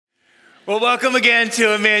Well, welcome again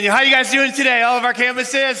to Emmanuel. How are you guys doing today? All of our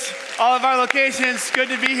campuses, all of our locations. Good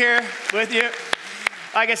to be here with you.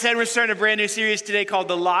 Like I said, we're starting a brand new series today called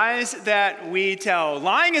The Lies That We Tell.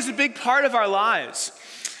 Lying is a big part of our lives.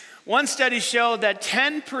 One study showed that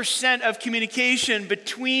 10% of communication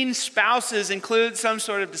between spouses includes some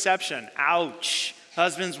sort of deception. Ouch.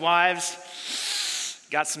 Husbands, wives,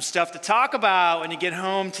 got some stuff to talk about when you get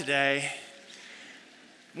home today.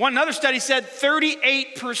 Another study said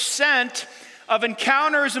 38% of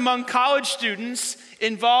encounters among college students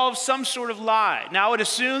involve some sort of lie. Now, I would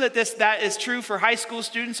assume that that is true for high school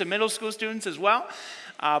students and middle school students as well,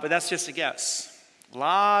 but that's just a guess. A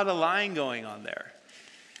lot of lying going on there.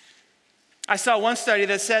 I saw one study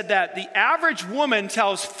that said that the average woman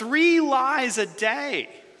tells 3 lies a day.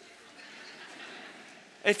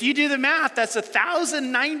 If you do the math, that's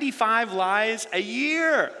 1,095 lies a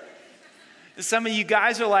year. Some of you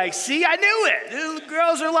guys are like, see, I knew it.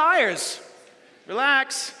 Girls are liars.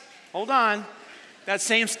 Relax. Hold on. That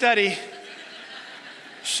same study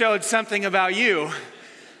showed something about you,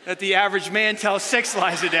 that the average man tells 6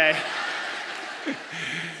 lies a day.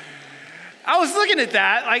 I was looking at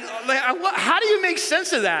that, like, how do you make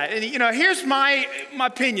sense of that? And, here's my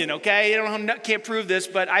opinion, okay? I can't prove this,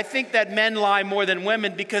 but I think that men lie more than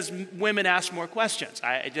women because women ask more questions.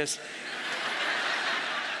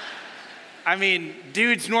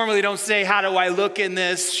 Dudes normally don't say, how do I look in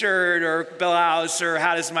this shirt or blouse, or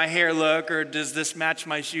how does my hair look, or does this match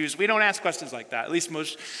my shoes? We don't ask questions like that. At least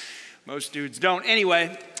most dudes don't.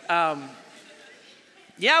 Anyway,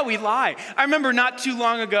 we lie. I remember not too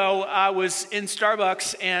long ago, I was in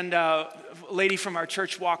Starbucks, and a lady from our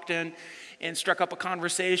church walked in and struck up a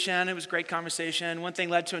conversation. It was a great conversation. One thing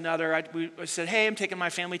led to another. I said, hey, I'm taking my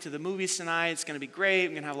family to the movies tonight. It's going to be great.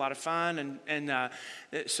 We're going to have a lot of fun.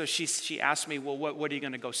 So she asked me, well, what are you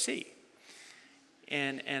going to go see?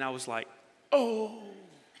 And I was like, oh,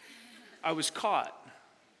 I was caught.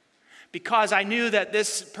 Because I knew that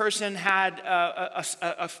this person had a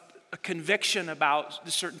conviction about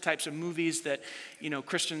the certain types of movies that,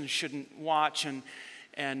 Christians shouldn't watch,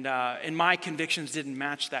 and my convictions didn't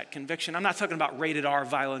match that conviction. I'm not talking about rated R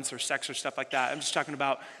violence or sex or stuff like that. I'm just talking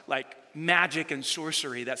about like magic and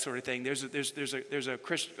sorcery, that sort of thing. There's a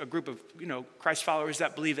group of Christ followers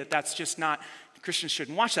that believe that that's just not, Christians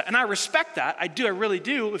shouldn't watch that, and I respect that. I really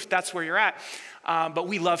do, if that's where you're at. But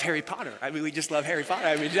we love Harry Potter. We just love Harry Potter.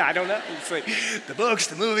 I don't know. It's like the books,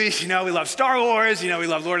 the movies, we love Star Wars, we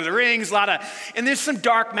love Lord of the Rings, and there's some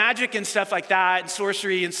dark magic and stuff like that, and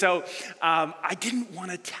sorcery. And so I didn't want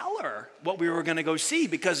to tell her what we were going to go see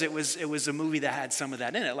because it was a movie that had some of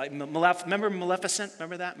that in it. Like, remember Maleficent?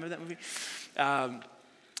 Remember that movie? And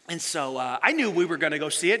so I knew we were going to go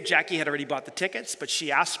see it. Jackie had already bought the tickets, but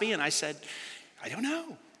she asked me, and I said, I don't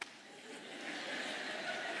know.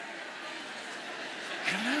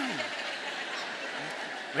 I don't know.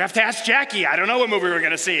 We have to ask Jackie. I don't know what movie we're going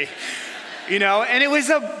to see. And it was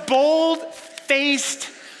a bold-faced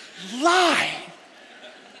lie.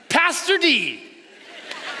 Pastor D.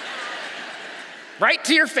 Right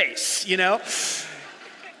to your face,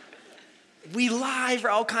 We lie for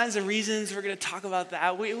all kinds of reasons. We're going to talk about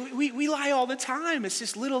that. We lie all the time. It's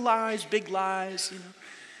just little lies, big lies,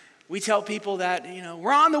 We tell people that,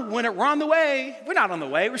 we're on the way. We're not on the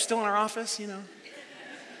way. We're still in our office,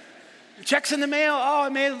 Checks in the mail. Oh, I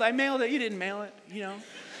mailed it. You didn't mail it.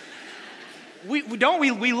 We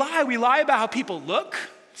lie. We lie about how people look.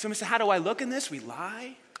 Someone said, how do I look in this? We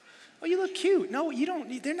lie. Oh, you look cute. No, you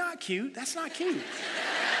don't. They're not cute. That's not cute.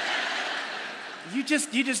 You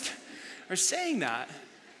just are saying that.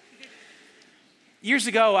 Years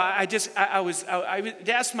ago, I would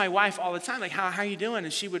ask my wife all the time, like, how are you doing?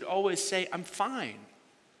 And she would always say, I'm fine.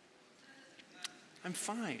 I'm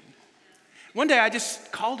fine. One day I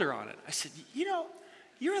just called her on it. I said,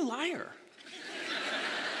 you're a liar.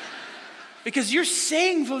 Because you're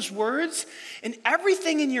saying those words, and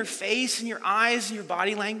everything in your face and your eyes and your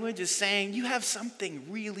body language is saying you have something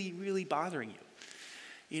really, really bothering you.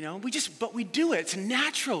 But we do it. It's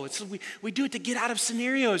natural. We do it to get out of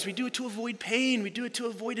scenarios. We do it to avoid pain. We do it to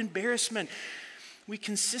avoid embarrassment. We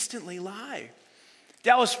consistently lie.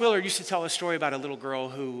 Dallas Willard used to tell a story about a little girl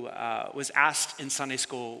who was asked in Sunday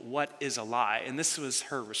school, what is a lie? And this was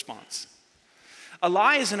her response. A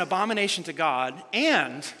lie is an abomination to God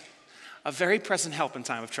and a very present help in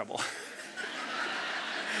time of trouble.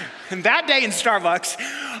 And that day in Starbucks,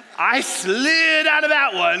 I slid out of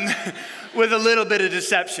that one with a little bit of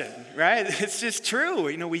deception, right? It's just true.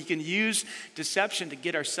 We can use deception to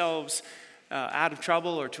get ourselves out of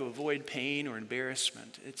trouble or to avoid pain or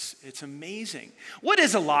embarrassment. It's amazing. What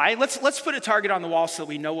is a lie? Let's put a target on the wall so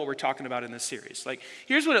we know what we're talking about in this series. Like,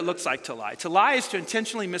 here's what it looks like to lie. To lie is to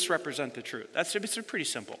intentionally misrepresent the truth. It's pretty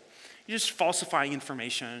simple. You're just falsifying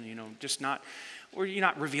information, or you're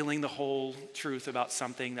not revealing the whole truth about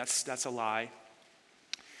something. That's a lie.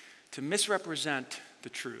 To misrepresent the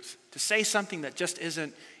truth, to say something that just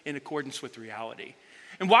isn't in accordance with reality.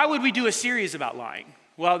 And why would we do a series about lying?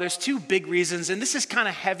 Well, there's two big reasons, and this is kind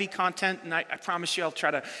of heavy content, and I promise you I'll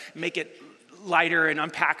try to make it lighter and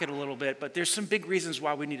unpack it a little bit, but there's some big reasons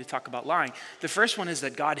why we need to talk about lying. The first one is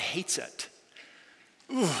that God hates it.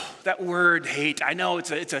 Ooh, that word hate, I know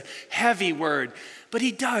it's a heavy word, but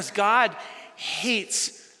he does. God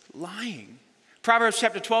hates lying. Proverbs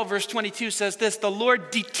chapter 12, verse 22 says this, "The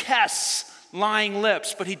Lord detests lying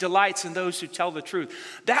lips, but he delights in those who tell the truth."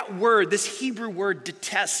 That word, this Hebrew word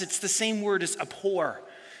detests, it's the same word as abhor.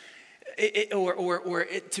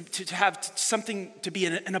 To have something to be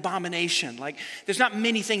an abomination. Like, there's not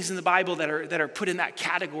many things in the Bible that are put in that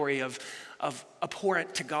category of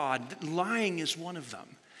abhorrent to God. Lying is one of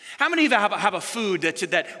them. How many of you have a food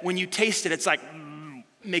that when you taste it, it's like,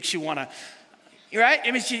 makes you want to, right?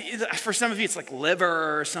 I mean, for some of you, it's like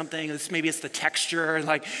liver or something. Maybe it's the texture.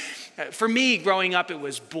 Like, for me, growing up, it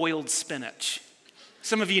was boiled spinach.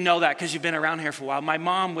 Some of you know that because you've been around here for a while. My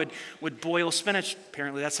mom would boil spinach.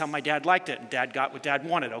 Apparently, that's how my dad liked it. And Dad got what Dad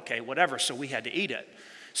wanted. Okay, whatever. So we had to eat it.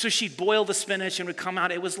 So she'd boil the spinach and it would come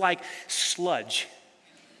out. It was like sludge.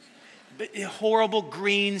 Horrible,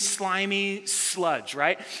 green, slimy sludge,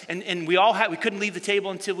 right? And we couldn't leave the table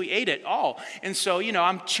until we ate it all. And so,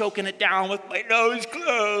 I'm choking it down with my nose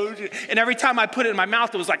closed. And every time I put it in my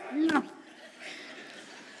mouth, it was like, no.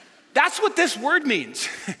 That's what this word means.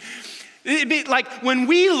 It'd be like when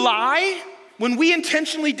we lie, when we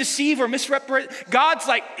intentionally deceive or misrepresent, God's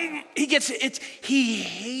like, he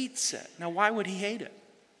hates it. Now, why would he hate it?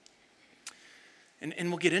 And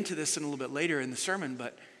we'll get into this in a little bit later in the sermon,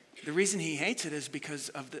 but the reason he hates it is because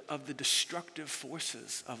of the destructive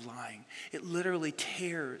forces of lying. It literally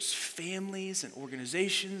tears families and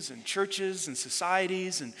organizations and churches and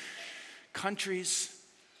societies and countries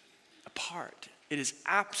apart. It is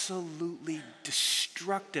absolutely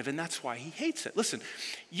destructive, and that's why he hates it. Listen,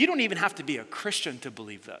 you don't even have to be a Christian to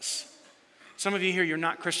believe this. Some of you here, you're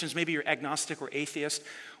not Christians. Maybe you're agnostic or atheist.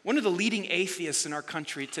 One of the leading atheists in our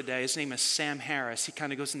country today, his name is Sam Harris. He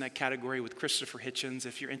kind of goes in that category with Christopher Hitchens,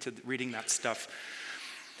 if you're into reading that stuff.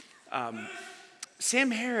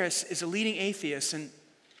 Sam Harris is a leading atheist, and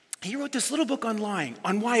he wrote this little book on lying,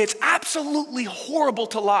 on why it's absolutely horrible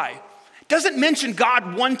to lie. Doesn't mention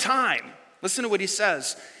God one time. Listen to what he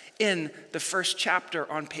says in the first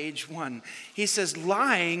chapter on page 1. He says,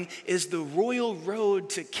 lying is the royal road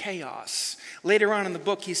to chaos. Later on in the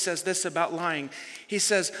book, he says this about lying. He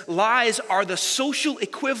says, lies are the social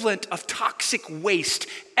equivalent of toxic waste.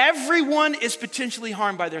 Everyone is potentially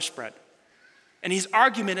harmed by their spread. And his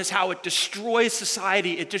argument is how it destroys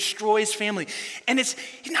society, it destroys family. And he's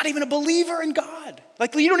not even a believer in God.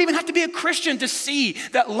 Like, you don't even have to be a Christian to see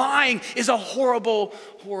that lying is a horrible,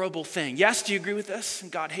 horrible thing. Yes, do you agree with this?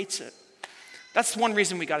 And God hates it. That's one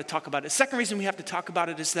reason we got to talk about it. The second reason we have to talk about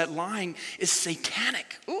it is that lying is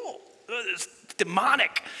satanic. Ooh, it's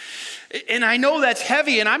demonic. And I know that's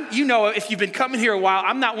heavy, and if you've been coming here a while,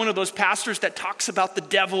 I'm not one of those pastors that talks about the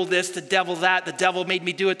devil this, the devil that, the devil made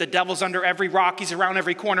me do it, the devil's under every rock, he's around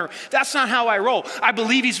every corner. That's not how I roll. I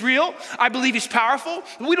believe he's real, I believe he's powerful,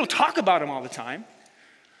 but we don't talk about him all the time.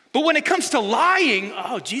 But when it comes to lying,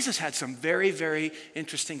 Jesus had some very, very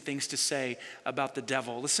interesting things to say about the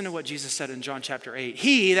devil. Listen to what Jesus said in John chapter 8.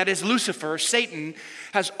 He, that is Lucifer, Satan,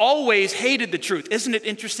 has always hated the truth. Isn't it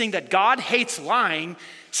interesting that God hates lying?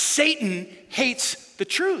 Satan hates the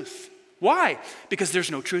truth. Why? Because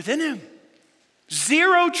there's no truth in him.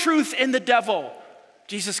 Zero truth in the devil.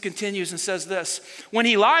 Jesus continues and says this, when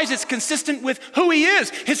he lies, it's consistent with who he is,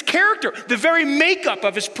 his character, the very makeup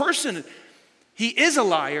of his person. He is a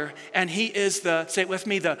liar, and he is say it with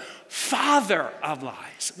me, the father of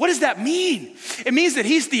lies. What does that mean? It means that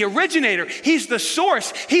he's the originator, he's the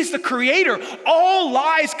source, he's the creator. All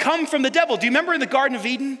lies come from the devil. Do you remember in the Garden of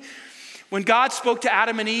Eden? When God spoke to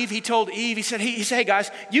Adam and Eve, he told Eve, he said, hey guys,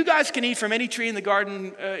 you guys can eat from any tree in the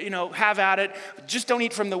garden, have at it. Just don't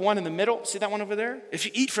eat from the one in the middle. See that one over there? If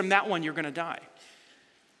you eat from that one, you're going to die.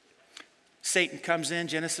 Satan comes in,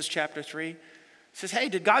 Genesis chapter 3. Says, hey,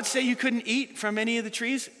 did God say you couldn't eat from any of the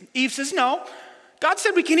trees? Eve says, no. God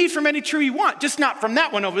said we can eat from any tree we want, just not from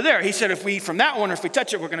that one over there. He said if we eat from that one or if we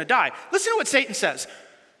touch it, we're going to die. Listen to what Satan says.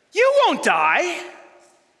 You won't die.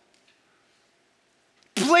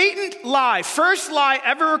 blatant lie, first lie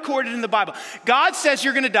ever recorded in the Bible. God says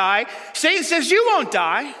you're going to die. Satan says you won't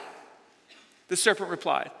die. The serpent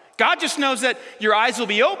replied. God just knows that your eyes will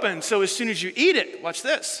be open, so as soon as you eat it, watch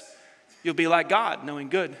this, you'll be like God, knowing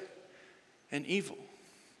good and evil.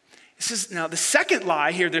 This is now the second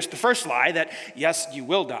lie here. There's the first lie that, yes, you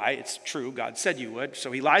will die. It's true. God said you would.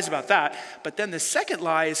 So he lies about that. But then the second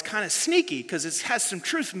lie is kind of sneaky because it has some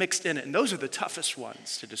truth mixed in it. And those are the toughest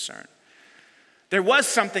ones to discern. There was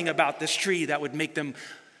something about this tree that would make them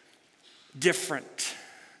different,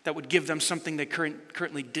 that would give them something they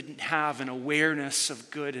currently didn't have, an awareness of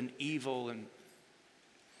good and evil. And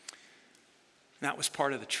that was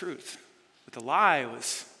part of the truth. But the lie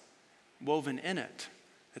was woven in it,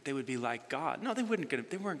 that they would be like God. No, they weren't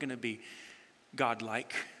going to be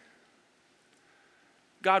God-like.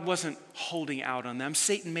 God wasn't holding out on them.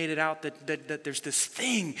 Satan made it out that there's this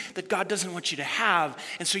thing that God doesn't want you to have,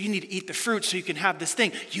 and so you need to eat the fruit so you can have this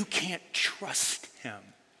thing. You can't trust him.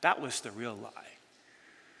 That was the real lie.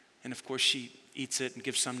 And of course, she eats it and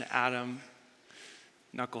gives some to Adam,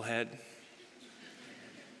 knucklehead.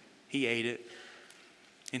 He ate it.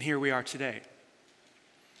 And here we are today,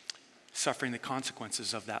 suffering the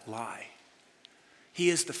consequences of that lie. He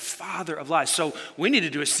is the father of lies. So we need to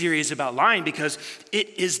do a series about lying because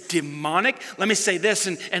it is demonic. Let me say this,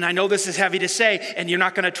 and I know this is heavy to say, and you're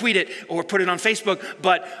not going to tweet it or put it on Facebook,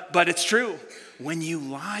 but it's true. When you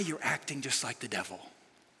lie, you're acting just like the devil.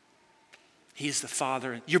 He is the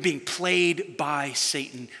father. You're being played by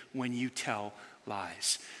Satan when you tell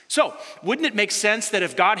lies. So, wouldn't it make sense that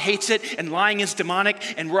if God hates it and lying is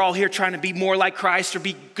demonic and we're all here trying to be more like Christ or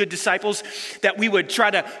be good disciples, that we would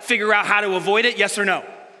try to figure out how to avoid it? Yes or no?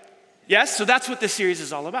 Yes? So that's what this series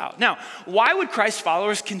is all about. Now, why would Christ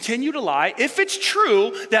followers continue to lie if it's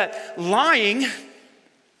true that lying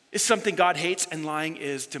is something God hates and lying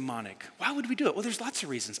is demonic? Why would we do it? Well, there's lots of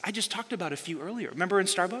reasons. I just talked about a few earlier. Remember in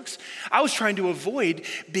Starbucks? I was trying to avoid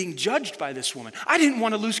being judged by this woman. I didn't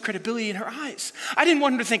want to lose credibility in her eyes. I didn't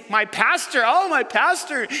want her to think, my pastor,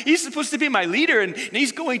 he's supposed to be my leader and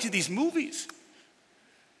he's going to these movies.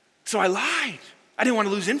 So I lied. I didn't want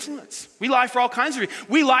to lose influence. We lie for all kinds of reasons.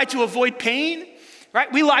 We lie to avoid pain. Right?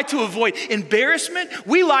 We lie to avoid embarrassment.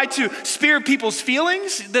 We lie to spare people's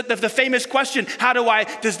feelings. The famous question,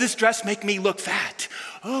 does this dress make me look fat?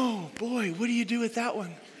 Oh boy, what do you do with that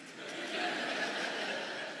one?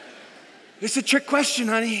 It's a trick question,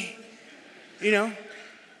 honey. You know?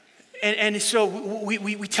 And so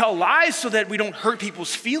we tell lies so that we don't hurt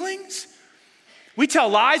people's feelings. We tell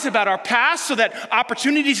lies about our past so that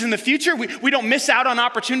opportunities in the future, we don't miss out on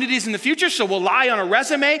opportunities in the future, so we'll lie on a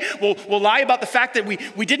resume. We'll lie about the fact that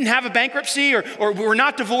we didn't have a bankruptcy or we were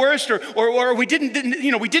not divorced or we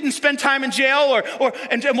didn't spend time in jail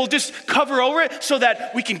and we'll just cover over it so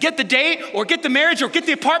that we can get the date or get the marriage or get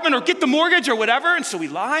the apartment or get the mortgage or whatever, and so we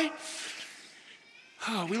lie.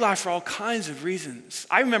 Oh, we lie for all kinds of reasons.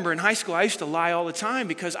 I remember in high school, I used to lie all the time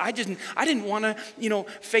because I didn't want to,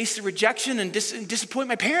 face the rejection and disappoint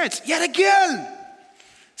my parents yet again.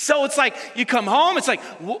 So it's like you come home, it's like,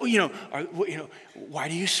 why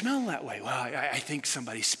do you smell that way? Well, I think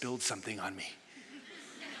somebody spilled something on me.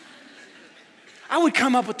 I would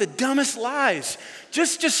come up with the dumbest lies,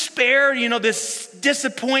 just spare, this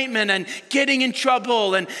disappointment and getting in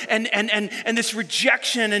trouble and this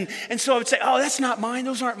rejection. And so I would say, oh, that's not mine.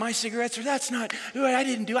 Those aren't my cigarettes. Or that's not, I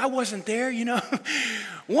didn't do, I wasn't there,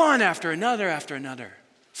 One after another.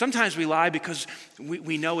 Sometimes we lie because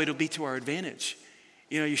we know it'll be to our advantage.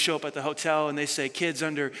 You show up at the hotel and they say, kids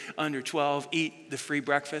under 12, eat the free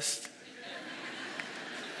breakfast.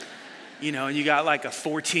 And you got like a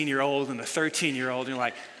 14-year-old and a 13-year-old, and you're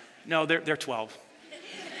like, no, they're 12.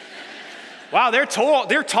 Wow, they're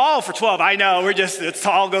tall for 12. I know,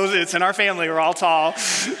 it's in our family, we're all tall,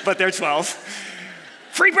 but they're 12.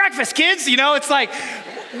 Free breakfast, kids, it's like,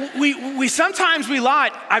 we sometimes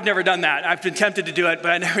lie. I've never done that. I've been tempted to do it,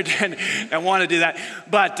 but I never did. I want to do that.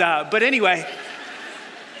 But anyway,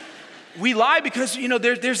 we lie because,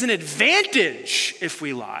 there's an advantage if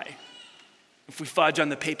we lie. If we fudge on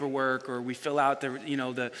the paperwork or we fill out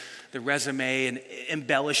the resume and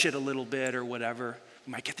embellish it a little bit or whatever,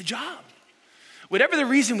 we might get the job. Whatever the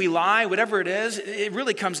reason we lie, whatever it is, it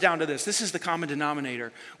really comes down to this. This is the common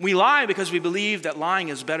denominator. We lie because we believe that lying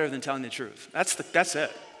is better than telling the truth. That's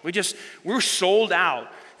it. We're sold out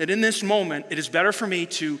that in this moment, it is better for me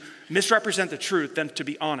to misrepresent the truth than to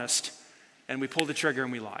be honest. And we pull the trigger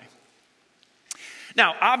and we lie.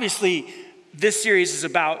 Now, obviously, this series is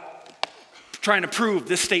about trying to prove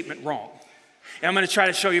this statement wrong. And I'm going to try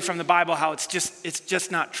to show you from the Bible how it's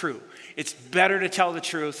just not true. It's better to tell the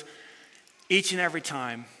truth each and every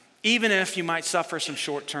time Even if you might suffer some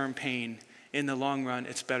short-term pain, in the long run,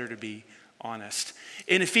 it's better to be honest.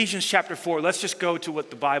 In Ephesians chapter 4, let's just go to what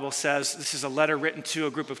the Bible says. This is a letter written to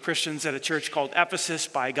a group of Christians at a church called Ephesus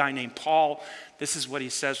by a guy named Paul. This is what he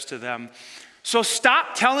says to them. So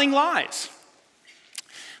stop telling lies.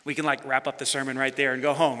 We can like wrap up the sermon right there and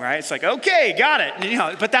go home, right? It's like, okay, got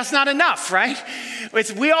it. But that's not enough, right?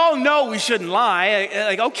 We all know we shouldn't lie.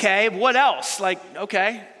 Like, okay, what else? Like,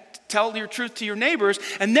 okay, tell your truth to your neighbors.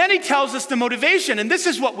 And then he tells us the motivation, and this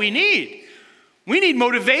is what we need. We need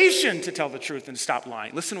motivation to tell the truth and stop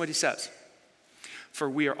lying. Listen to what he says. For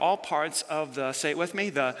we are all parts of the, say it with me,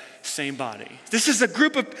 the same body. This is a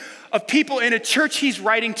group of people in a church he's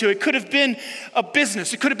writing to. It could have been a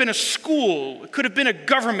business. It could have been a school. It could have been a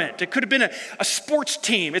government. It could have been a sports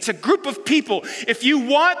team. It's a group of people. If you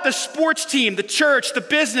want the sports team, the church, the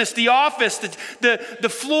business, the office, the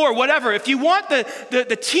floor, whatever, if you want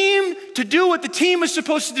the team to do what the team is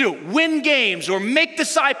supposed to do, win games or make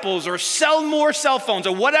disciples or sell more cell phones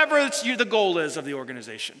or whatever the goal is of the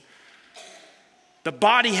organization, the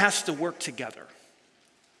body has to work together.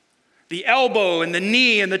 The elbow and the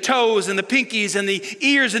knee and the toes and the pinkies and the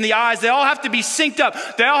ears and the eyes, they all have to be synced up.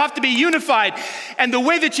 They all have to be unified. And the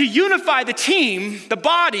way that you unify the team, the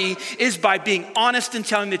body, is by being honest and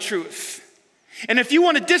telling the truth. And if you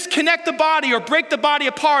want to disconnect the body or break the body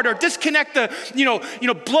apart or disconnect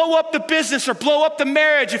blow up the business or blow up the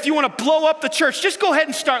marriage, if you want to blow up the church, just go ahead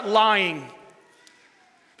and start lying.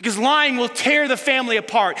 Because lying will tear the family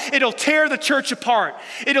apart. It'll tear the church apart.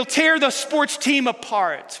 It'll tear the sports team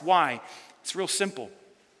apart. Why? It's real simple.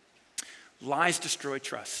 Lies destroy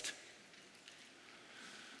trust.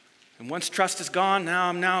 And once trust is gone, now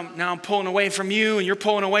I'm pulling away from you, and you're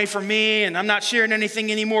pulling away from me, and I'm not sharing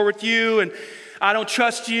anything anymore with you, and I don't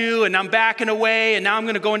trust you, and I'm backing away, and now I'm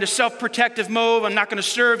going to go into self-protective mode. I'm not going to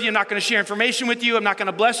serve you. I'm not going to share information with you. I'm not going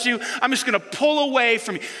to bless you. I'm just going to pull away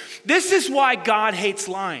from you. This is why God hates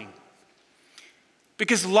lying.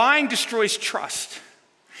 Because lying destroys trust.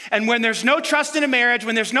 And when there's no trust in a marriage,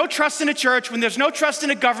 when there's no trust in a church, when there's no trust in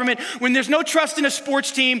a government, when there's no trust in a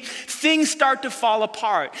sports team, things start to fall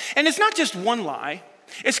apart. And it's not just one lie.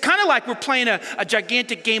 It's kind of like we're playing a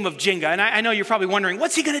gigantic game of Jenga. And I know you're probably wondering,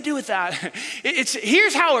 what's he going to do with that?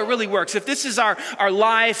 Here's how it really works. If this is our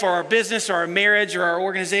life or our business or our marriage or our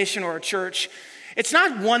organization or our church, it's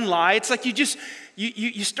not one lie. It's like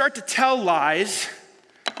you start to tell lies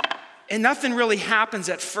and nothing really happens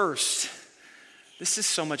at first. This is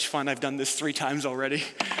so much fun. I've done this 3 times already.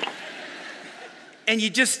 And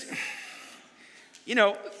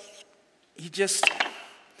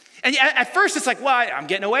and at first it's like, well, I'm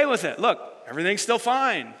getting away with it. Look, everything's still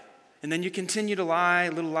fine. And then you continue to lie,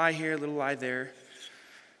 a little lie here, a little lie there.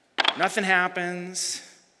 Nothing happens.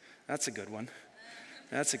 That's a good one.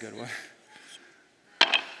 That's a good one.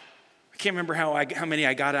 I can't remember how many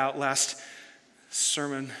I got out last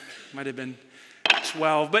sermon. Might have been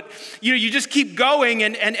 12. But you just keep going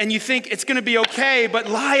and you think it's going to be okay, but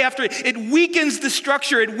lie after it weakens the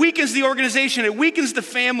structure, it weakens the organization, it weakens the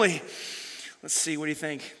family. Let's see, what do you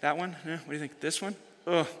think? That one? Yeah, what do you think? This one?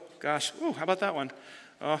 Oh, gosh. Ooh, how about that one?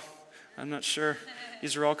 Oh, I'm not sure.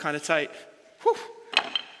 These are all kind of tight. Whew.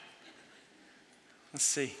 Let's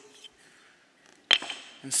see.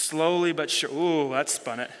 And slowly but sure. Ooh, that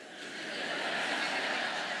spun it.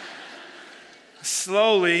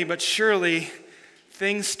 Slowly but surely,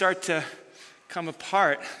 things start to come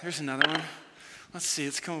apart. There's another one. Let's see,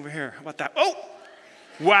 let's come over here. How about that? Oh!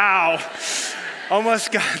 Wow.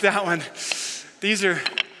 Almost got that one. These are,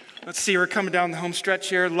 let's see, we're coming down the home stretch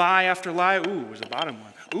here. Lie after lie. Ooh, there's a bottom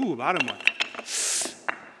one. Ooh, bottom one.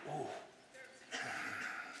 Ooh.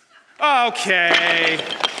 Okay.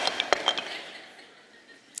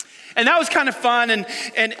 And that was kind of fun,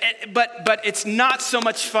 but it's not so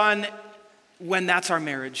much fun when that's our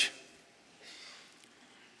marriage.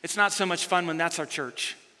 It's not so much fun when that's our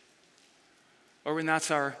church or when that's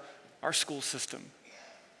our school system.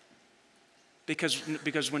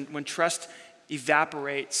 Because when trust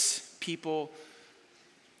evaporates, people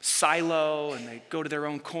silo and they go to their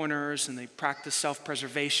own corners and they practice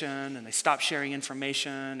self-preservation and they stop sharing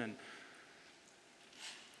information and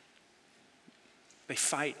they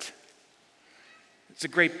fight. It's a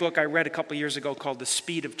great book I read a couple years ago called The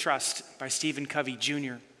Speed of Trust by Stephen Covey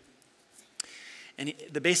Jr. And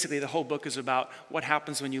basically the whole book is about what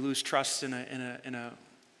happens when you lose trust in a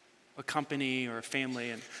company or a family.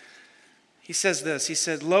 And he says this, he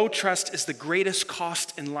said, low trust is the greatest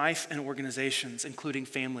cost in life and organizations, including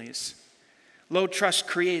families. Low trust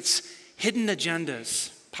creates hidden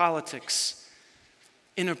agendas, politics,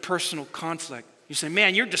 interpersonal conflict. You say,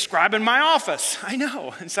 man, you're describing my office. I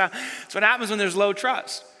know. And so that's what happens when there's low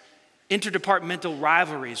trust. interdepartmental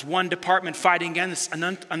rivalries, one department fighting against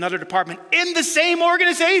another department in the same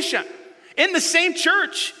organization, in the same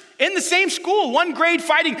church, in the same school, one grade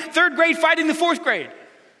fighting, third grade fighting the fourth grade,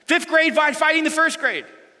 fifth grade fighting the first grade,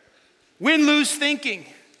 win-lose thinking,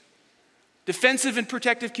 defensive and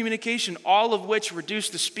protective communication, all of which reduce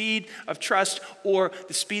the speed of trust or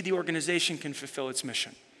the speed the organization can fulfill its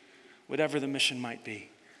mission, whatever the mission might be.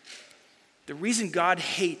 The reason God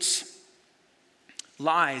hates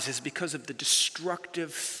lies is because of the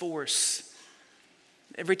destructive force.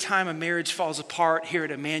 Every time a marriage falls apart here at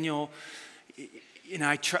Emmanuel, and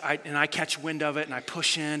I catch wind of it and I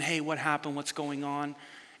push in, hey, what happened? What's going on?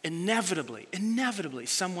 Inevitably,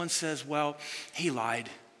 someone says, well, he lied.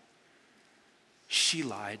 She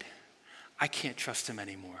lied. I can't trust him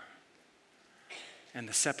anymore. And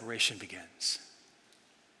the separation begins.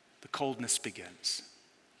 The coldness begins.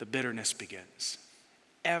 The bitterness begins.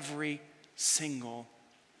 Every single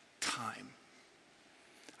time.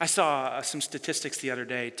 I saw some statistics the other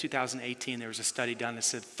day, 2018, there was a study done that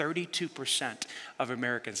said 32% of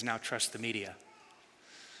Americans now trust the media.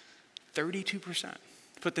 32%.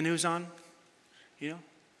 Put the news on,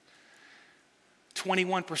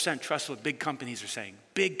 21% trust what big companies are saying.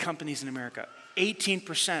 Big companies in America.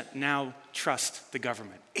 18% now trust the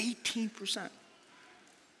government. 18%.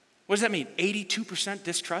 What does that mean? 82%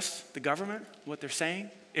 distrust the government, what they're saying,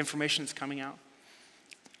 information that's coming out.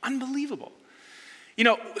 Unbelievable.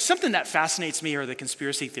 Something that fascinates me are the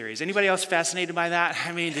conspiracy theories. Anybody else fascinated by that?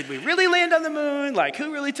 I mean, did we really land on the moon? Like,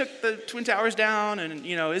 who really took the Twin Towers down? And,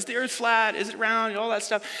 is the earth flat? Is it round? All that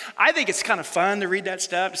stuff. I think it's kind of fun to read that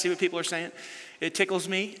stuff, to see what people are saying. It tickles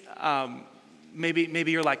me.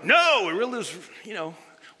 Maybe you're like, no, it really is,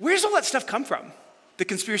 where's all that stuff come from? The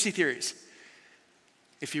conspiracy theories.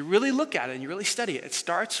 If you really look at it and you really study it, it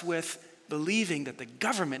starts with believing that the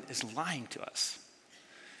government is lying to us.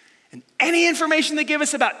 And any information they give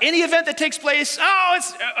us about any event that takes place,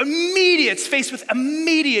 it's immediate. It's faced with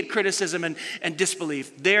immediate criticism and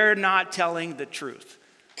disbelief. They're not telling the truth.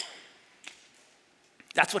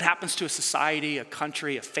 That's what happens to a society, a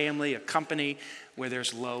country, a family, a company where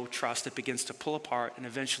there's low trust. It begins to pull apart and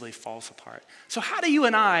eventually falls apart. So how do you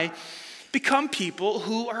and I become people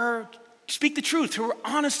who speak the truth, who are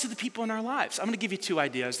honest to the people in our lives? I'm going to give you 2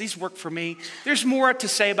 ideas. These work for me. There's more to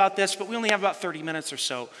say about this, but we only have about 30 minutes or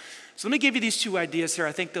so. So let me give you these 2 ideas here.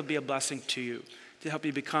 I think they'll be a blessing to you to help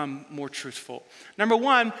you become more truthful. Number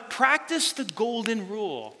 1, practice the golden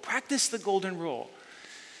rule. Practice the golden rule.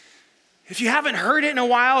 If you haven't heard it in a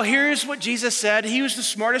while, here's what Jesus said. He was the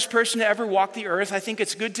smartest person to ever walk the earth. I think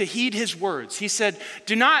it's good to heed his words. He said,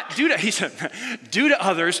 do to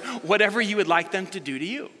others whatever you would like them to do to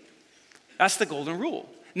you. That's the golden rule.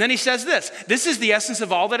 And then he says this is the essence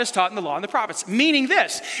of all that is taught in the law and the prophets. Meaning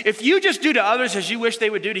this, if you just do to others as you wish they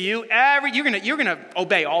would do to you, you're gonna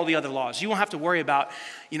obey all the other laws. You won't have to worry about,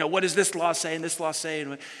 what does this law say and this law say?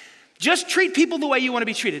 And just treat people the way you want to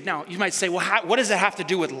be treated. Now, you might say, well, what does that have to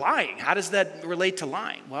do with lying? How does that relate to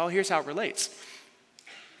lying? Well, here's how it relates.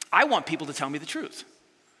 I want people to tell me the truth.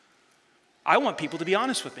 I want people to be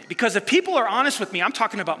honest with me. Because if people are honest with me, I'm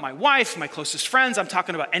talking about my wife, my closest friends, I'm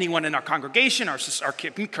talking about anyone in our congregation, our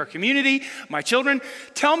community, my children.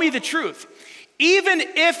 Tell me the truth. Even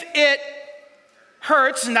if it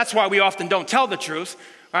hurts, and that's why we often don't tell the truth,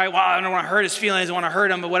 right? Well, I don't want to hurt his feelings, I want to hurt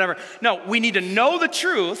him, but whatever. No, we need to know the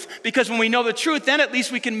truth, because when we know the truth, then at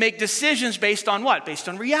least we can make decisions based on what? Based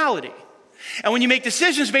on reality. And when you make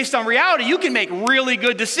decisions based on reality, you can make really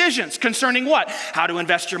good decisions concerning what? How to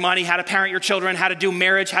invest your money, how to parent your children, how to do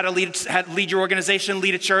marriage, how to lead your organization,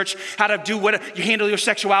 lead a church, how to do you handle your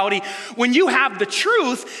sexuality. When you have the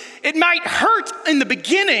truth, it might hurt in the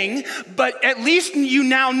beginning, but at least you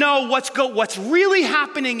now know what's really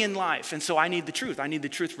happening in life. And so I need the truth. I need the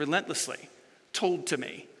truth relentlessly told to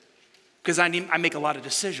me. Because I make a lot of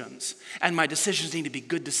decisions, and my decisions need to be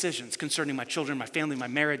good decisions concerning my children, my family, my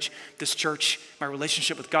marriage, this church, my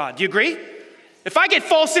relationship with God. Do you agree? If I get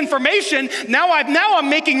false information, now I'm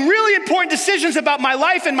making really important decisions about my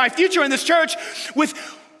life and my future in this church with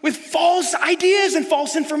false ideas and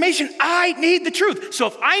false information. I need the truth. So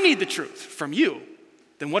if I need the truth from you,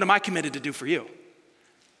 then what am I committed to do for you?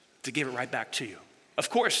 To give it right back to you.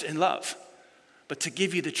 Of course, in love. But to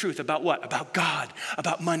give you the truth about what? About God,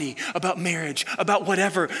 about money, about marriage, about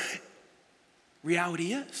whatever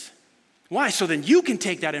reality is. Why? So then you can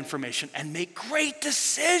take that information and make great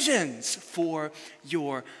decisions for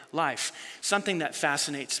your life. Something that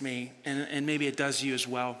fascinates me, and maybe it does you as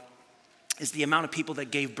well, is the amount of people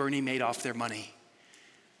that gave Bernie Madoff their money.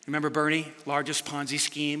 Remember Bernie? Largest Ponzi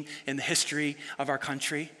scheme in the history of our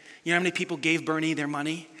country. You know how many people gave Bernie their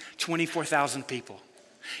money? 24,000 people.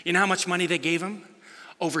 You know how much money they gave him?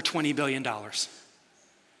 Over $20 billion.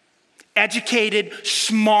 Educated,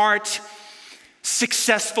 smart,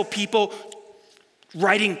 successful people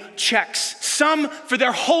writing checks, some for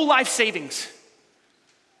their whole life savings.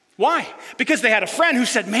 Why? Because they had a friend who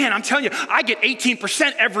said, man, I'm telling you, I get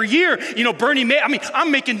 18% every year. You know,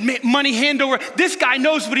 I'm making money hand over. This guy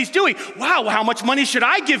knows what he's doing. Wow, how much money should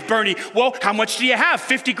I give Bernie? Well, how much do you have?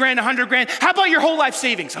 50 grand, 100 grand? How about your whole life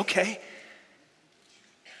savings? Okay.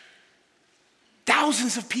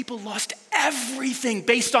 Thousands of people lost everything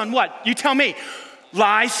based on what? You tell me.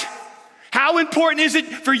 Lies. How important is it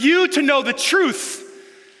for you to know the truth?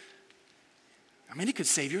 I mean, it could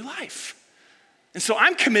save your life. And so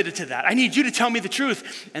I'm committed to that. I need you to tell me the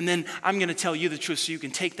truth, and then I'm going to tell you the truth so you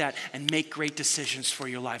can take that and make great decisions for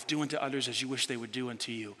your life. Do unto others as you wish they would do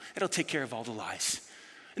unto you. It'll take care of all the lies.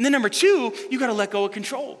 And then number two, you got to let go of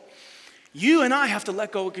control. You and I have to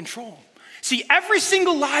let go of control. See, every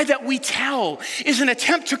single lie that we tell is an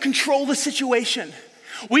attempt to control the situation.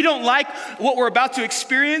 We don't like what we're about to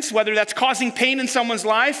experience, whether that's causing pain in someone's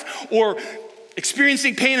life or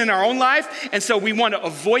experiencing pain in our own life, and so we want to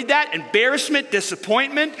avoid that, embarrassment,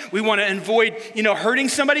 disappointment. We want to avoid, hurting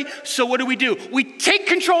somebody. So what do? We take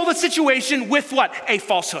control of the situation with what? A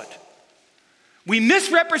falsehood. We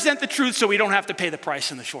misrepresent the truth so we don't have to pay the price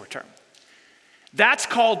in the short term. That's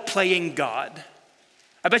called playing God.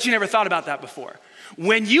 I bet you never thought about that before.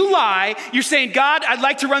 When you lie, you're saying, God, I'd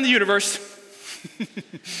like to run the universe.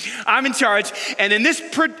 I'm in charge, and in this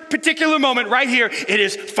particular moment right here, it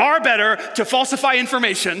is far better to falsify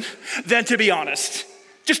information than to be honest.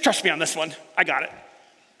 Just trust me on this one. I got it.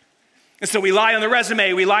 And so we lie on the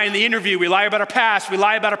resume, we lie in the interview, we lie about our past, we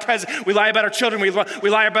lie about our present, we lie about our children, we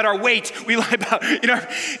lie about our weight, we lie about,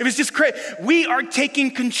 it was just crazy. We are taking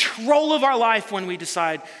control of our life when we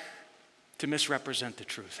decide to misrepresent the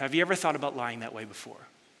truth. Have you ever thought about lying that way before?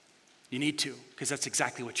 You need to, because that's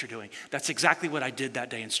exactly what you're doing. That's exactly what I did that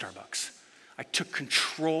day in Starbucks. I took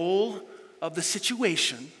control of the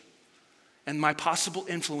situation and my possible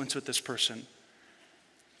influence with this person,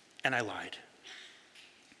 and I lied.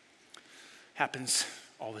 Happens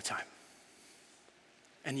all the time.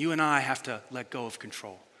 And you and I have to let go of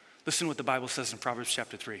control. Listen to what the Bible says in Proverbs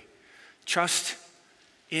chapter 3. Trust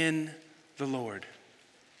in the Lord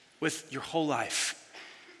with your whole life,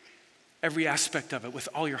 every aspect of it, with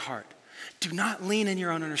all your heart. Do not lean in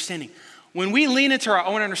your own understanding. When we lean into our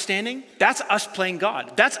own understanding, that's us playing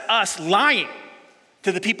God. That's us lying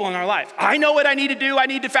to the people in our life. I know what I need to do. I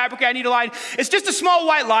need to fabricate. I need to lie. It's just a small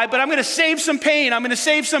white lie, but I'm going to save some pain. I'm going to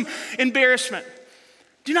save some embarrassment.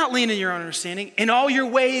 Do not lean in your own understanding. In all your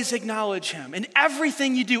ways, acknowledge him. In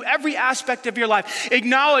everything you do, every aspect of your life,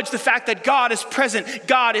 acknowledge the fact that God is present.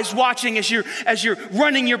 God is watching as you're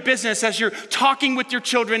running your business, as you're talking with your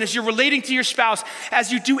children, as you're relating to your spouse,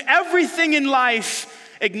 as you do everything in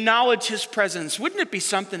life, acknowledge his presence. Wouldn't it be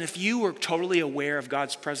something if you were totally aware of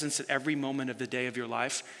God's presence at every moment of the day of your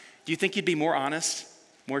life? Do you think you'd be more honest,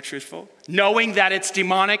 more truthful? Knowing that it's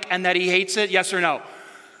demonic and that he hates it, yes or no?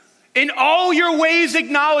 In all your ways,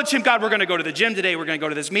 acknowledge him. God, we're going to go to the gym today. We're going to go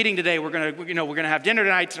to this meeting today. We're going to have dinner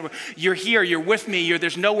tonight. You're here. You're with me.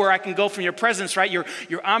 There's nowhere I can go from your presence, right? You're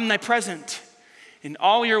omnipresent. In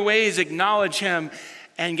all your ways, acknowledge him.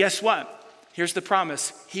 And guess what? Here's the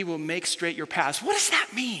promise. He will make straight your paths. What does that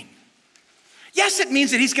mean? Yes, it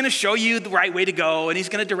means that he's going to show you the right way to go and he's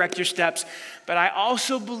going to direct your steps. But I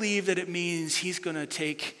also believe that it means he's going to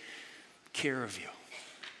take care of you.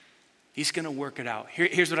 He's going to work it out.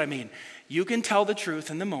 Here's what I mean. You can tell the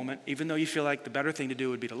truth in the moment, even though you feel like the better thing to do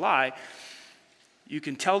would be to lie. You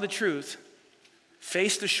can tell the truth,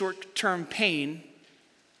 face the short-term pain.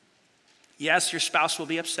 Yes, your spouse will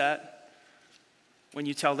be upset when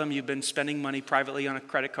you tell them you've been spending money privately on a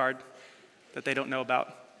credit card that they don't know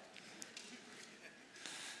about.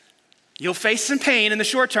 You'll face some pain in the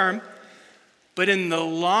short term, but in the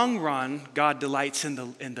long run, God delights in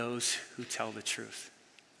those who tell the truth.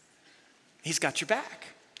 He's got your back.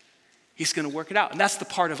 He's going to work it out. And that's the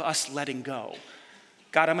part of us letting go.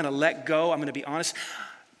 God, I'm going to let go. I'm going to be honest.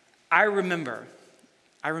 I remember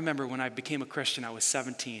when I became a Christian, I was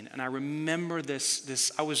 17. And I remember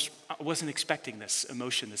this I wasn't expecting this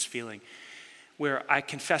emotion, this feeling, where I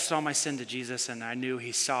confessed all my sin to Jesus and I knew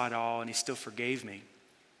he saw it all and he still forgave me.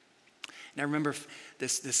 And I remember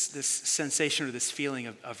this sensation or this feeling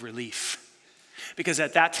of relief. Because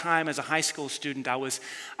at that time, as a high school student,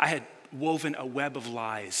 I had woven a web of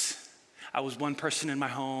lies. I was one person in my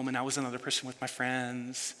home and I was another person with my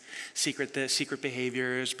friends, secret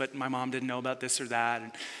behaviors, but my mom didn't know about this or that.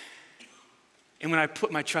 And when I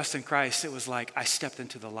put my trust in Christ, it was like I stepped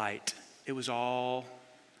into the light. It was all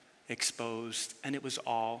exposed, and it was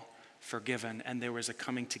all forgiven. And there was a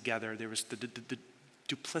coming together. There was the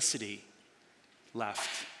duplicity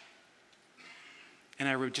left. And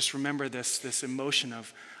I just remember this emotion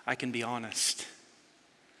of, I can be honest.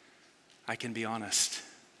 I can be honest.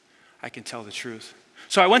 I can tell the truth.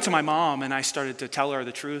 So I went to my mom and I started to tell her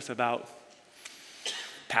the truth about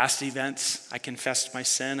past events. I confessed my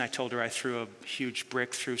sin. I told her I threw a huge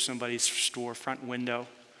brick through somebody's storefront window.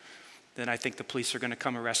 Then I think the police are going to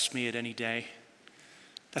come arrest me at any day.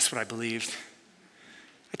 That's what I believed.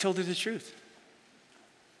 I told her the truth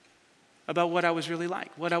about what I was really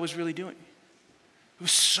like, what I was really doing. It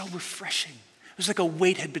was so refreshing. It was like a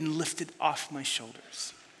weight had been lifted off my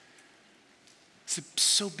shoulders. It's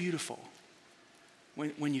so beautiful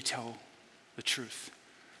when you tell the truth.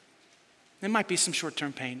 There might be some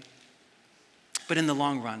short-term pain, but in the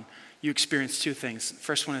long run, you experience two things.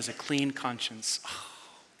 First one is a clean conscience. Oh,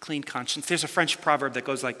 clean conscience. There's a French proverb that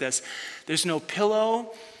goes like this: there's no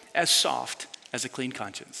pillow as soft as a clean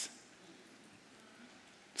conscience.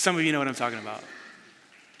 Some of you know what I'm talking about,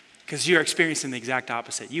 because you're experiencing the exact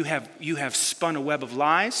opposite. You have spun a web of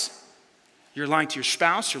lies. You're lying to your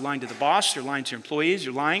spouse, you're lying to the boss, you're lying to your employees,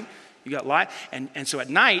 you're lying, you got lied. And so at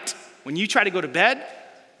night, when you try to go to bed,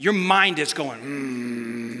 your mind is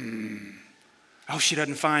going, I hope she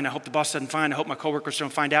doesn't find, I hope the boss doesn't find, I hope my coworkers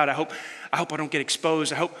don't find out, I hope I don't get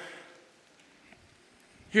exposed, I hope.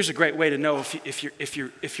 Here's a great way to know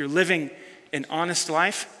if you're living an honest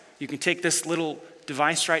life. You can take this little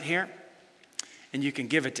device right here and you can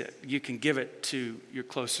give it to your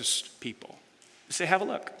closest people. Say, have a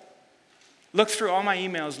look. Look through all my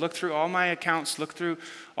emails, look through all my accounts, look through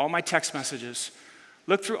all my text messages,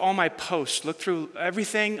 look through all my posts, look through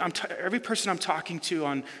everything, every person I'm talking to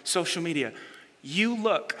on social media. You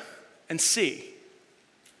look and see.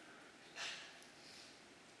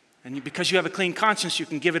 And because you have a clean conscience, you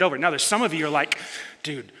can give it over. Now, there's some of you are like,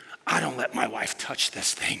 dude, I don't let my wife touch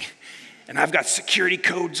this thing. And I've got security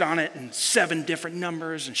codes on it and 7 different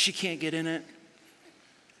numbers, and she can't get in it.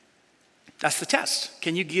 That's the test.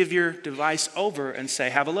 Can you give your device over and say,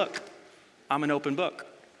 have a look? I'm an open book.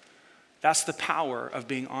 That's the power of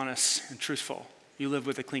being honest and truthful. You live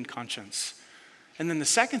with a clean conscience. And then the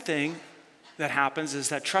second thing that happens is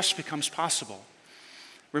that trust becomes possible.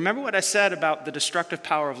 Remember what I said about the destructive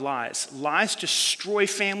power of lies. Lies destroy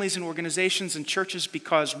families and organizations and churches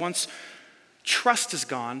because once trust is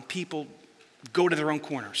gone, people go to their own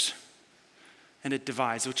corners. And it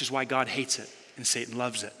divides, which is why God hates it and Satan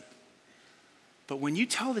loves it. But when you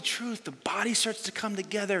tell the truth, the body starts to come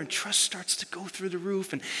together and trust starts to go through the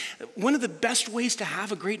roof. And one of the best ways to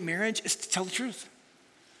have a great marriage is to tell the truth.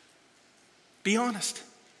 Be honest.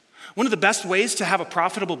 One of the best ways to have a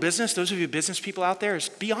profitable business, those of you business people out there, is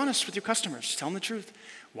be honest with your customers. Tell them the truth.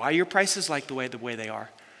 Why are your prices like the way they are?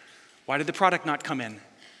 Why did the product not come in?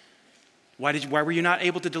 Why were you not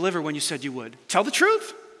able to deliver when you said you would? Tell the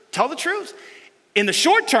truth. Tell the truth. In the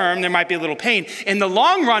short term, there might be a little pain. In the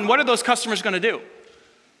long run, what are those customers going to do?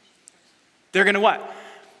 They're going to what?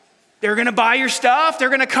 They're going to buy your stuff. They're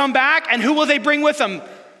going to come back. And who will they bring with them?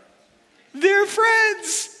 Their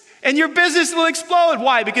friends. And your business will explode.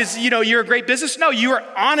 Why? Because, you're a great business? No, you are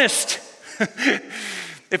honest.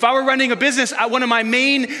 If I were running a business, one of my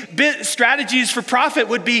main strategies for profit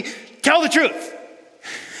would be tell the truth.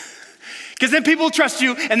 Because then people will trust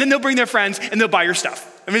you, and then they'll bring their friends, and they'll buy your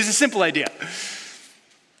stuff. I mean, it's a simple idea.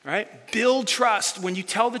 Right? Build trust. When you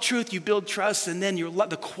tell the truth, you build trust, and then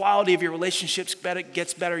the quality of your relationships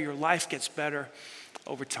gets better, your life gets better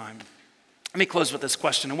over time. Let me close with this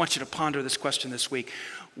question. I want you to ponder this question this week.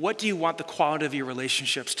 What do you want the quality of your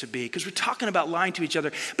relationships to be? Because we're talking about lying to each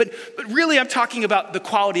other, but really I'm talking about the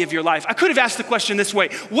quality of your life. I could have asked the question this way.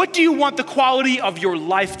 What do you want the quality of your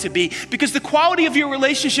life to be? Because the quality of your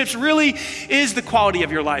relationships really is the quality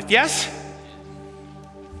of your life, yes?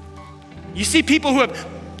 You see people who have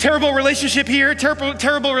terrible relationship here,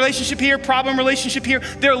 terrible relationship here, problem relationship here.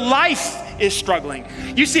 Their life is struggling.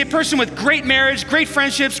 You see a person with great marriage, great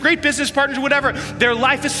friendships, great business partners, whatever. Their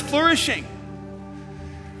life is flourishing.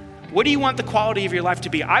 What do you want the quality of your life to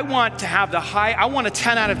be? I want to have I want a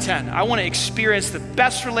 10 out of 10. I want to experience the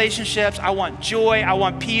best relationships. I want joy. I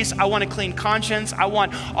want peace. I want a clean conscience. I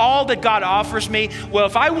want all that God offers me. Well,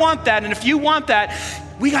 if I want that, and if you want that,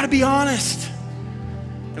 we got to be honest.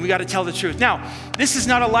 And we got to tell the truth. Now, this is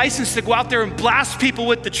not a license to go out there and blast people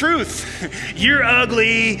with the truth. You're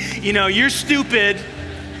ugly, you're stupid.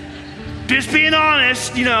 Just being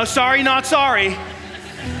honest, sorry, not sorry.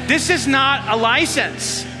 This is not a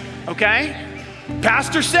license, okay?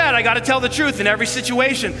 Pastor said, I got to tell the truth in every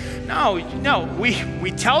situation. No,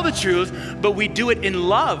 we tell the truth, but we do it in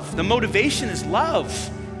love. The motivation is love.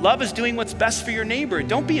 Love is doing what's best for your neighbor.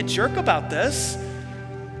 Don't be a jerk about this.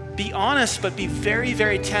 Be honest, but be very,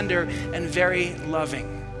 very tender and very loving.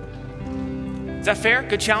 Is that fair?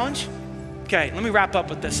 Good challenge? Okay, let me wrap up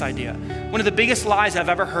with this idea. One of the biggest lies I've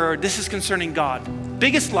ever heard, this is concerning God.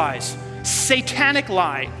 Biggest lies, satanic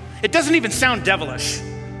lie. It doesn't even sound devilish,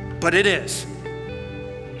 but it is.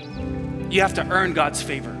 You have to earn God's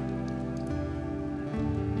favor.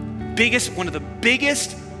 One of the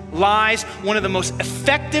biggest lies, one of the most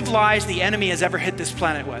effective lies the enemy has ever hit this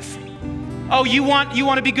planet with. Oh, you want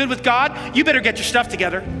to be good with God? You better get your stuff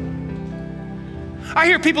together. I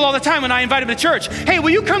hear people all the time when I invite them to church, hey, will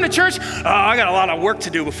you come to church? Oh, I got a lot of work to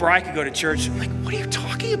do before I could go to church. I'm like, what are you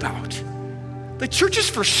talking about? The church is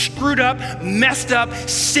for screwed up, messed up,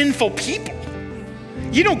 sinful people.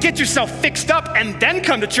 You don't get yourself fixed up and then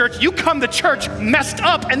come to church. You come to church messed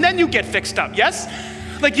up and then you get fixed up, yes?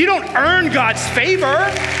 Like, you don't earn God's favor.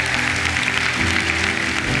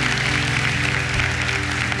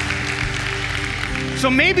 So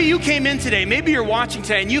maybe you came in today, maybe you're watching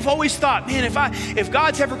today, and you've always thought, man, if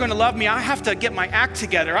God's ever gonna love me, I have to get my act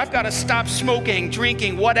together. I've gotta stop smoking,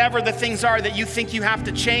 drinking, whatever the things are that you think you have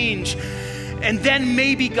to change. And then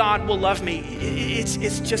maybe God will love me.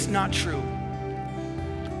 It's just not true.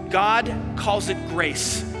 God calls it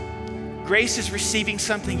grace. Grace is receiving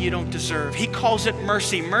something you don't deserve. He calls it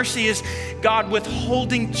mercy. Mercy is God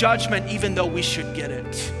withholding judgment even though we should get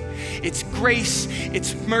it. It's grace,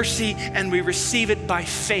 it's mercy, and we receive it by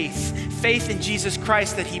faith. Faith in Jesus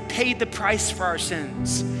Christ, that he paid the price for our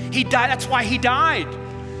sins. He died, that's why he died.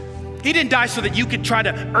 He didn't die so that you could try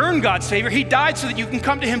to earn God's favor. He died so that you can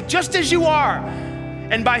come to him just as you are.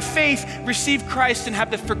 And by faith, receive Christ and have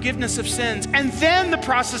the forgiveness of sins. And then the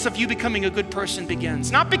process of you becoming a good person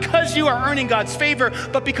begins. Not because you are earning God's favor,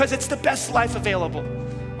 but because it's the best life available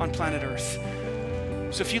on planet Earth.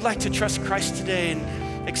 So if you'd like to trust Christ today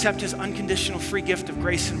and accept his unconditional free gift of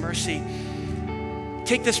grace and mercy,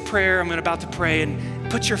 take this prayer I'm about to pray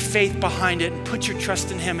and put your faith behind it and put your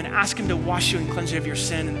trust in him and ask him to wash you and cleanse you of your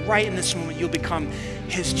sin. And right in this moment, you'll become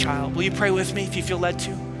his child. Will you pray with me if you feel led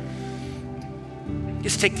to?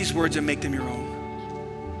 Just take these words and make them your own.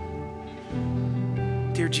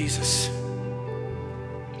 Dear Jesus,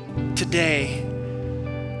 today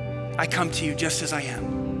I come to you just as I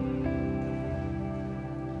am.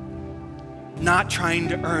 Not trying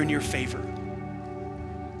to earn your favor,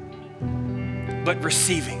 but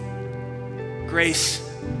receiving grace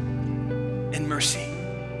and mercy.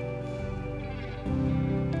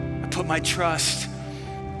 I put my trust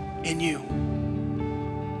in you.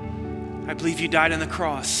 I believe you died on the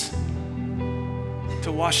cross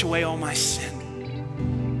to wash away all my sin,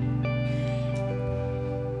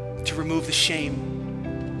 to remove the shame,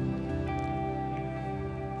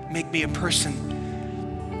 make me a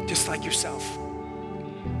person just like yourself.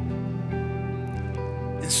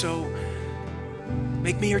 And so,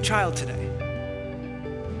 make me your child today.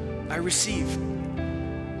 I receive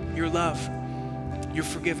your love, your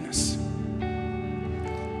forgiveness.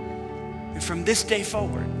 And from this day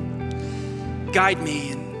forward, guide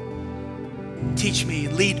me and teach me,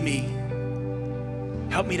 lead me.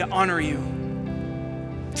 Help me to honor you,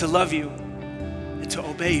 to love you, and to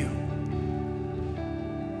obey you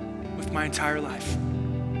with my entire life.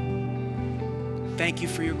 Thank you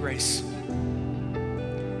for your grace.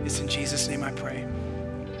 It's in Jesus' name I pray.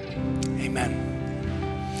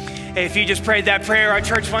 Amen. Hey, if you just prayed that prayer, our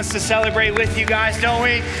church wants to celebrate with you guys, don't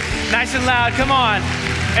we? Nice and loud, come on.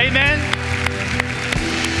 Amen.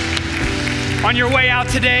 On your way out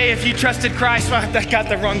today, if you trusted Christ, well, I got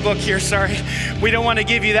the wrong book here, sorry. We don't want to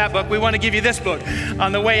give you that book. We want to give you this book.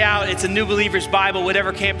 On the way out, it's a New Believer's Bible.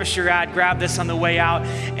 Whatever campus you're at, grab this on the way out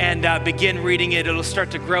and begin reading it. It'll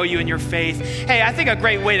start to grow you in your faith. Hey, I think a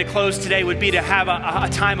great way to close today would be to have a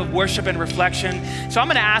time of worship and reflection. So I'm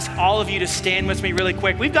going to ask all of you to stand with me really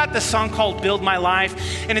quick. We've got this song called Build My Life,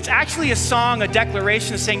 and it's actually a song, a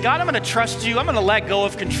declaration saying, God, I'm going to trust you. I'm going to let go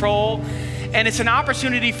of control. And it's an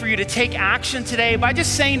opportunity for you to take action today by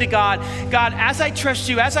just saying to God, God, as I trust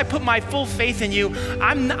you, as I put my full faith in you,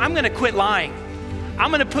 I'm going to quit lying.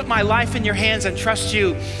 I'm going to put my life in your hands and trust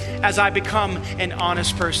you as I become an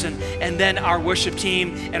honest person. And then our worship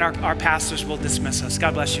team and our pastors will dismiss us.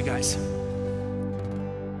 God bless you guys.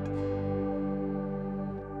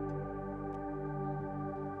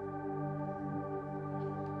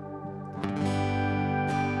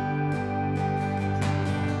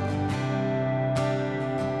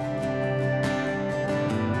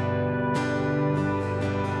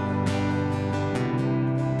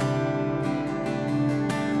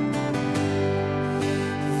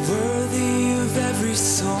 Every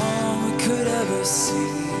song we could ever sing,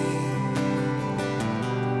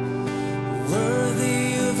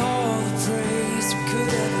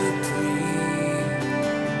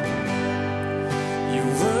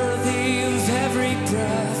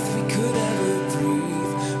 breath we could ever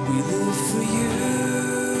breathe, we live for you.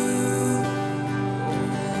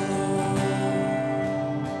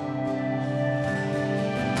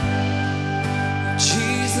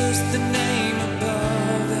 Jesus, the name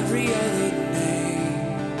above every other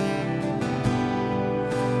name.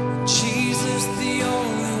 Jesus, the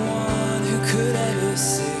only one who could ever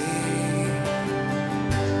save.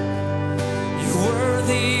 You're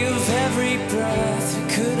worthy of every breath we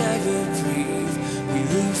could ever breathe. We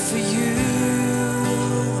live for you.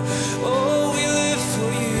 Oh, we live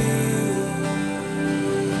for you.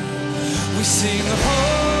 We sing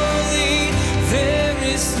holy, there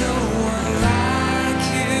is no one like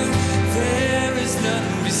you. There is none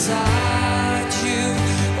beside you.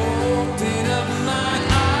 Open up my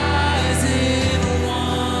eyes in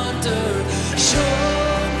wonder. Show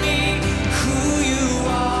me who you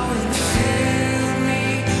are and fill me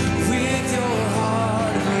with your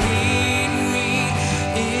heart and lead me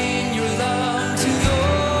in your love to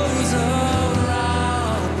those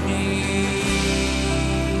around me.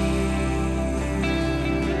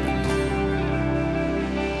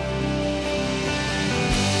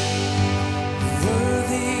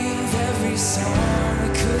 Worthy of every song we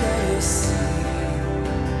could ever sing.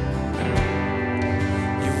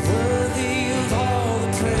 You're worthy of all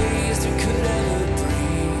the praise we could ever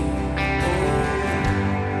bring.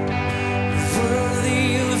 You're worthy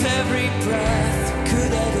of every breath we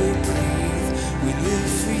could ever breathe. We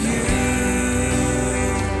live for you.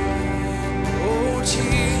 Oh,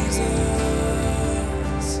 Jesus.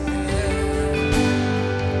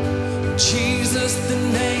 Jesus, the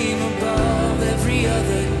name above every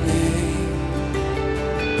other name.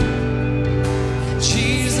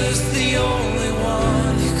 Jesus, the only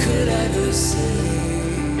one who could ever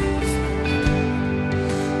save.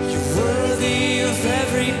 You're worthy of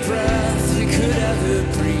every breath we could ever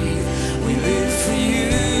breathe. We live for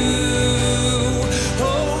you.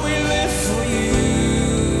 Oh, we live for you.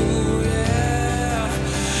 Yeah.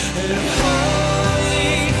 And